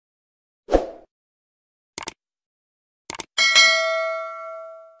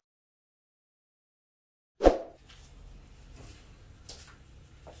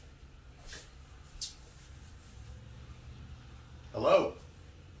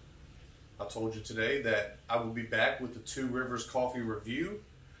told you today that I will be back with the Two Rivers coffee review,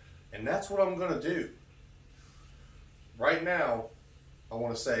 and that's what I'm going to do. Right now, I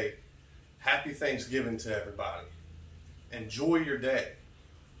want to say happy Thanksgiving to everybody. Enjoy your day.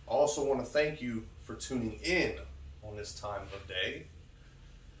 I also want to thank you for tuning in on this time of day.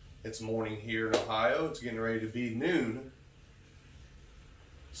 It's morning here in Ohio. It's getting ready to be noon.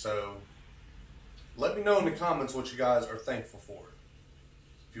 So let me know in the comments what you guys are thankful for.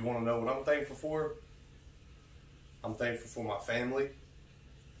 If you want to know what I'm thankful for, I'm thankful for my family,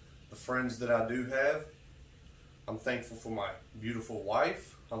 the friends that I do have. I'm thankful for my beautiful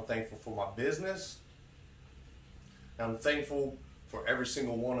wife. I'm thankful for my business. And I'm thankful for every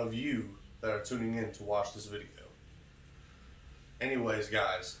single one of you that are tuning in to watch this video. Anyways,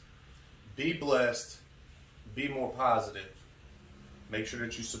 guys, be blessed, be more positive. Make sure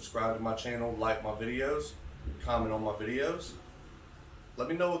that you subscribe to my channel, like my videos, comment on my videos. Let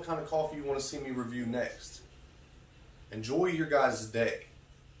me know what kind of coffee you want to see me review next. Enjoy your guys' day.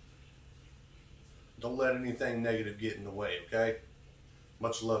 Don't let anything negative get in the way, okay?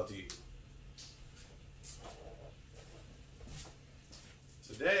 Much love to you.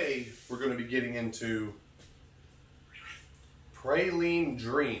 Today, we're going to be getting into Praline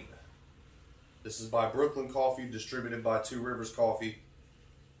Dream. This is by Brooklyn Coffee, distributed by Two Rivers Coffee.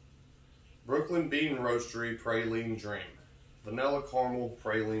 Brooklyn Bean Roastery Praline Dream. Vanilla caramel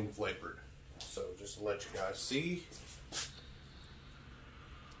praline flavored. So just to let you guys see.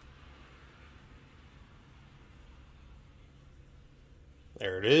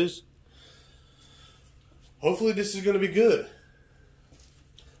 There it is. Hopefully this is going to be good.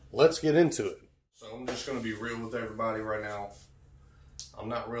 Let's get into it. So I'm just going to be real with everybody right now. I'm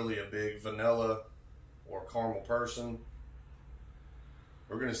not really a big vanilla or caramel person.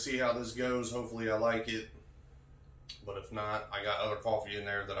 We're going to see how this goes. Hopefully I like it. But if not, I got other coffee in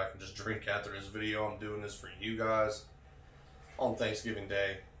there that I can just drink after this video. I'm doing this for you guys on Thanksgiving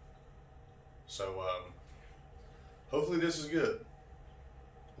Day. So hopefully this is good.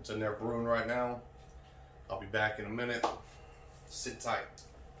 It's in there brewing right now. I'll be back in a minute. Sit tight.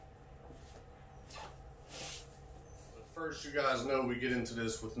 But first, you guys know we get into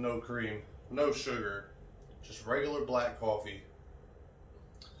this with no cream, no sugar, just regular black coffee.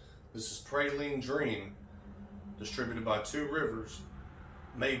 This is Praline Dream, distributed by Two Rivers,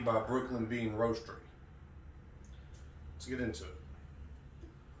 made by Brooklyn Bean Roastery. Let's get into it.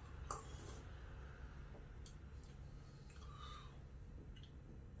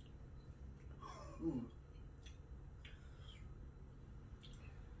 Ooh.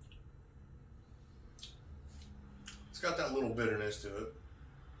 It's got that little bitterness to it.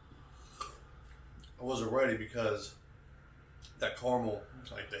 I wasn't ready because that caramel,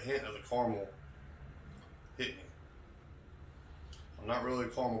 like the hint of the caramel, hit me. I'm not really a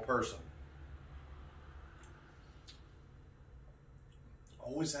caramel person.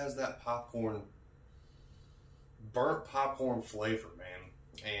 Always has that popcorn, burnt popcorn flavor, man.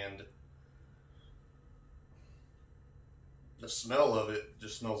 And the smell of it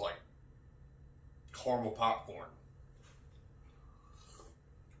just smells like caramel popcorn.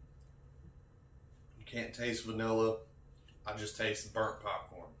 You can't taste vanilla. I just taste burnt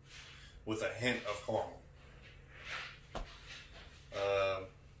popcorn with a hint of caramel.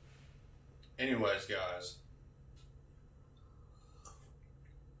 Anyways, guys.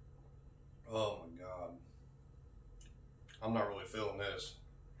 Oh my God. I'm not really feeling this.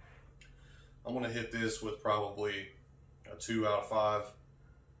 I'm going to hit this with probably a 2 out of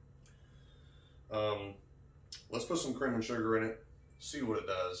 5. Let's put some cream and sugar in it. See what it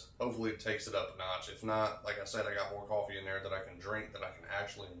does. Hopefully it takes it up a notch. If not, like I said, I got more coffee in there that I can drink, that I can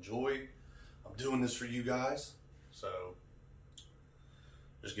actually enjoy. I'm doing this for you guys. So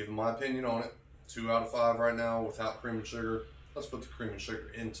just giving my opinion on it. 2 out of 5 right now without cream and sugar. Let's put the cream and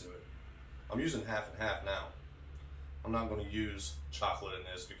sugar into it. I'm using half and half now. I'm not going to use chocolate in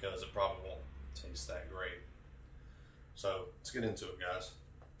this because it probably won't taste that great. So let's get into it, guys.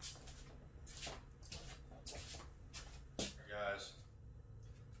 Guys,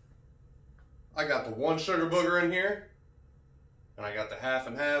 I got the 1 sugar booger in here, and I got the half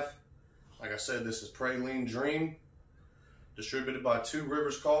and half. Like I said, this is Praline Dream, distributed by Two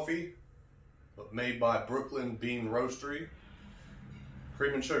Rivers Coffee, but made by Brooklyn Bean Roastery.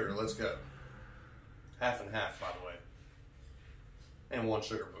 Cream and sugar, let's go. Half and half, by the way. And 1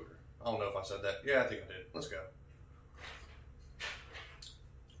 sugar booger. I don't know if I said that. Yeah, I think I did. Let's go.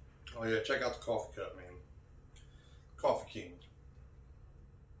 Oh yeah, check out the coffee cup, man. Coffee King.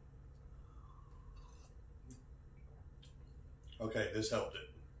 Okay, this helped it.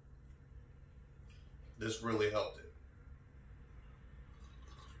 This really helped it.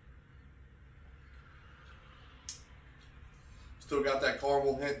 Still got that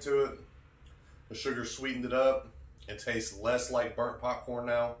caramel hint to it. The sugar sweetened it up. It tastes less like burnt popcorn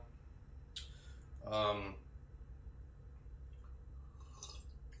now. I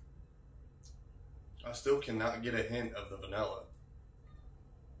still cannot get a hint of the vanilla.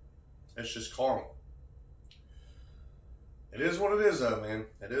 It's just caramel. It is what it is though, man.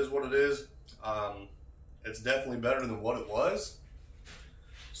 It is what it is. It's definitely better than what it was.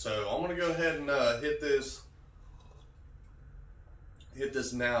 So I'm gonna go ahead and hit this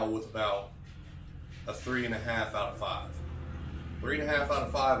now with about a 3.5 out of 5. 3.5 out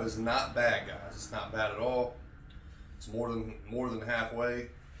of 5 is not bad, guys. It's not bad at all. It's more than halfway.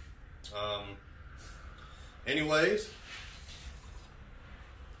 Anyways,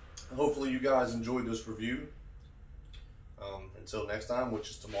 hopefully you guys enjoyed this review. Until next time, which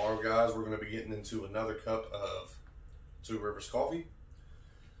is tomorrow, guys, we're going to be getting into another cup of Two Rivers coffee.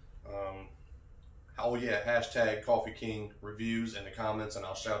 Oh yeah, hashtag Coffee King reviews in the comments, and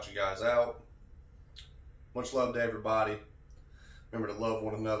I'll shout you guys out. Much love to everybody. Remember to love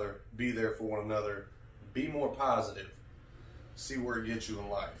one another, be there for one another, be more positive, see where it gets you in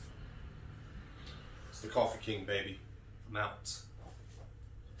life. It's the Coffee King, baby. I'm out.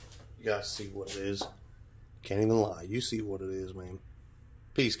 You guys see what it is. Can't even lie. You see what it is, man.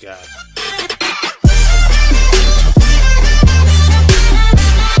 Peace, guys.